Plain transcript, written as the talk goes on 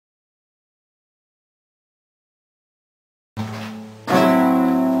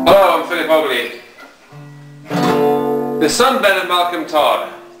Ogley. The Sunbed of Malcolm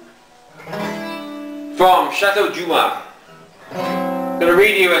Todd. From Chateau Juma. I'm going to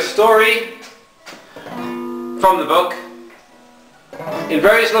read you a story from the book in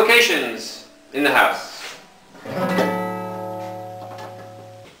various locations in the house.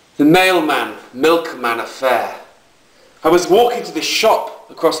 The Mailman, Milkman affair. I was walking to the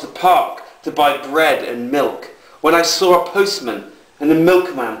shop across the park to buy bread and milk when I saw a postman and a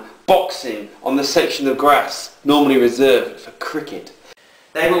milkman boxing on the section of grass normally reserved for cricket.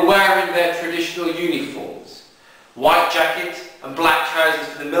 They were wearing their traditional uniforms, white jacket and black trousers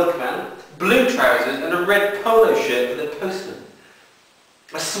for the milkman, blue trousers and a red polo shirt for the postman.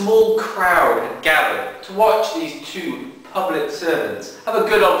 A small crowd had gathered to watch these two public servants have a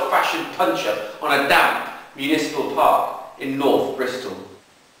good old-fashioned punch-up on a damp municipal park in North Bristol.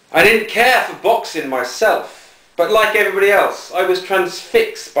 I didn't care for boxing myself, but like everybody else, I was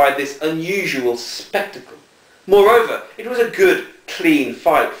transfixed by this unusual spectacle. Moreover, it was a good, clean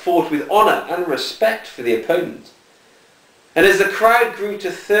fight, fought with honour and respect for the opponent. And as the crowd grew to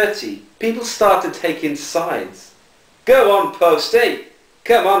 30, people started taking sides. "Go on, Postie!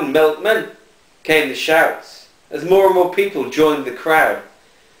 Come on, Milkman!" came the shouts, as more and more people joined the crowd.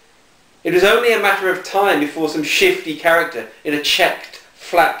 It was only a matter of time before some shifty character in a checked,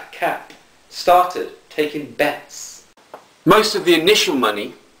 flat cap started taking bets. Most of the initial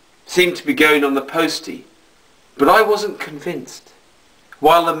money seemed to be going on the Postie, but I wasn't convinced.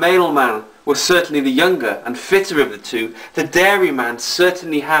 While the mailman was certainly the younger and fitter of the two, the dairyman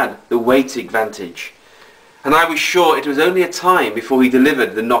certainly had the weight advantage, and I was sure it was only a time before he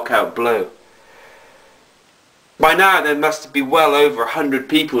delivered the knockout blow. By now there must be well over 100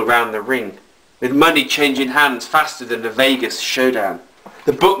 people around the ring, with money changing hands faster than a Vegas showdown.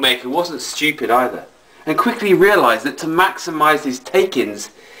 The bookmaker wasn't stupid either, and quickly realised that to maximise his take-ins,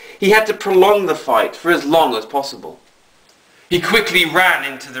 he had to prolong the fight for as long as possible. He quickly ran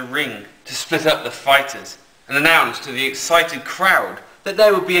into the ring to split up the fighters and announced to the excited crowd that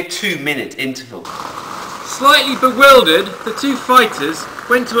there would be a 2-minute interval. Slightly bewildered, the two fighters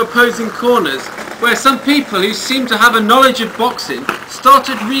went to opposing corners, where some people who seemed to have a knowledge of boxing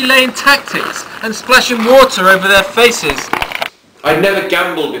started relaying tactics and splashing water over their faces. I'd never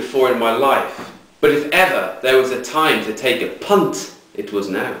gambled before in my life, but if ever there was a time to take a punt, it was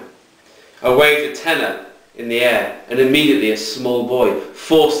now. I waved a tenner in the air, and immediately a small boy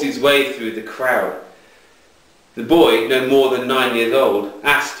forced his way through the crowd. The boy, no more than 9 years old,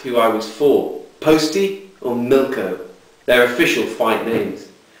 asked who I was for, Postie or Milko, their official fight names.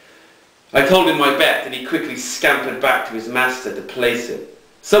 I told him my bet, and he quickly scampered back to his master to place it.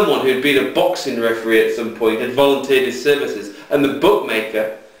 Someone who had been a boxing referee at some point had volunteered his services, and the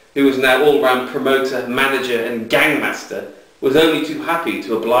bookmaker, who was now all-round promoter, manager and gangmaster, was only too happy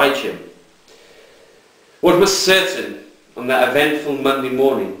to oblige him. What was certain on that eventful Monday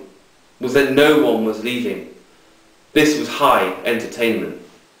morning was that no one was leaving. This was high entertainment.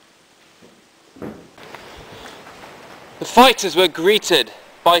 The fighters were greeted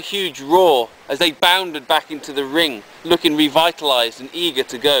by a huge roar as they bounded back into the ring, looking revitalised and eager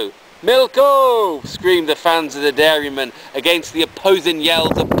to go. "Milko!" screamed the fans of the dairyman against the opposing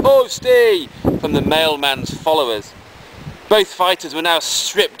yells of "Postie!" from the mailman's followers. Both fighters were now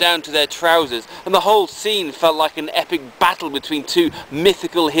stripped down to their trousers, and the whole scene felt like an epic battle between two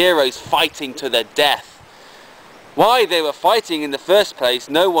mythical heroes fighting to their death. Why they were fighting in the first place,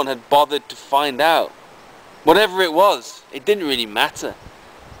 no one had bothered to find out. Whatever it was, it didn't really matter.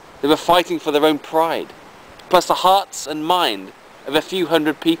 They were fighting for their own pride, plus the hearts and mind of a few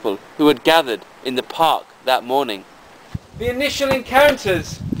hundred people who had gathered in the park that morning. The initial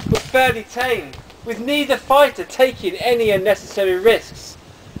encounters were fairly tame, with neither fighter taking any unnecessary risks.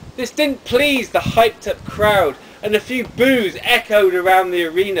 This didn't please the hyped-up crowd, and a few boos echoed around the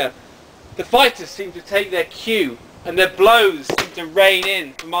arena. The fighters seemed to take their cue, and their blows seemed to rain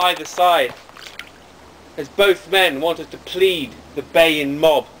in from either side, as both men wanted to plead the baying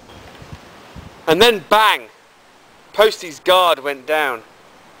mob. And then bang! Postie's guard went down,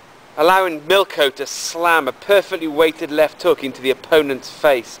 allowing Milko to slam a perfectly weighted left hook into the opponent's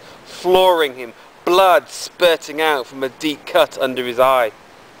face, flooring him, blood spurting out from a deep cut under his eye.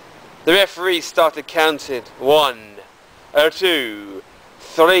 The referee started counting 1, 2,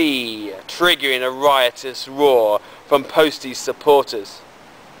 3, triggering a riotous roar from Postie's supporters.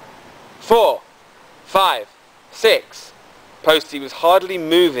 4, 5, 6. Postie was hardly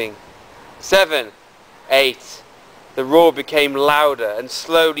moving. 7, 8. The roar became louder, and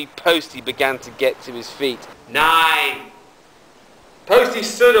slowly Postie began to get to his feet. 9. Postie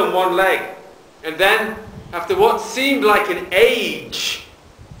stood on one leg, and then, after what seemed like an age,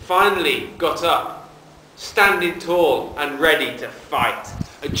 finally got up, standing tall and ready to fight.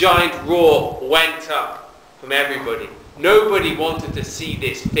 A giant roar went up from everybody. Nobody wanted to see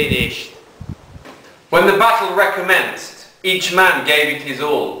this finished. When the battle recommenced, each man gave it his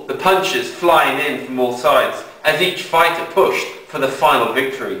all, the punches flying in from all sides, as each fighter pushed for the final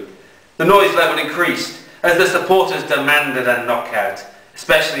victory. The noise level increased as the supporters demanded a knockout,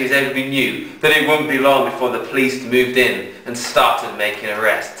 especially as everybody knew that it wouldn't be long before the police moved in and started making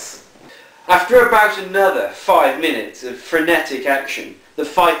arrests. After about another 5 minutes of frenetic action, the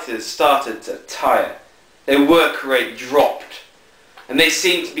fighters started to tire. Their work rate dropped, and they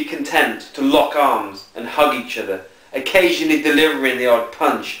seemed to be content to lock arms and hug each other, occasionally delivering the odd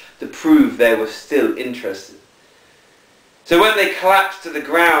punch to prove they were still interested. So when they collapsed to the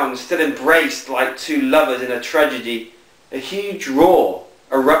ground, still embraced like two lovers in a tragedy, a huge roar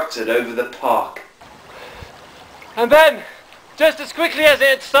erupted over the park. And then, just as quickly as it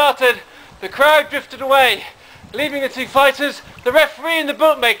had started, the crowd drifted away, leaving the two fighters, the referee and the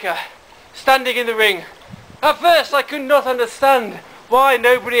bookmaker, standing in the ring. At first I could not understand why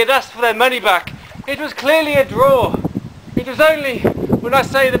nobody had asked for their money back. It was clearly a draw. It was only when I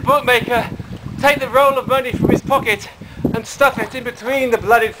saw the bookmaker take the roll of money from his pocket and stuff it in between the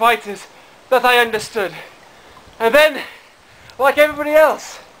bloodied fighters that I understood. And then, like everybody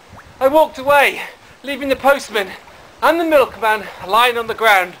else, I walked away, leaving the postman and the milkman lying on the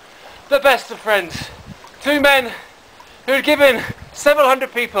ground, the best of friends. Two men who had given several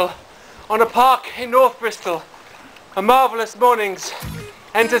hundred people on a park in North Bristol a marvellous morning's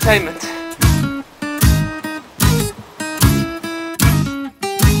entertainment.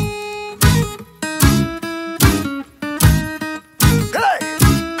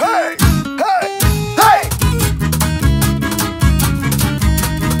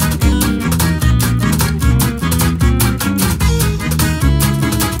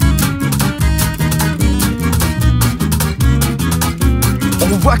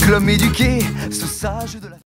 On voit que l'homme éduqué, ce sage de la...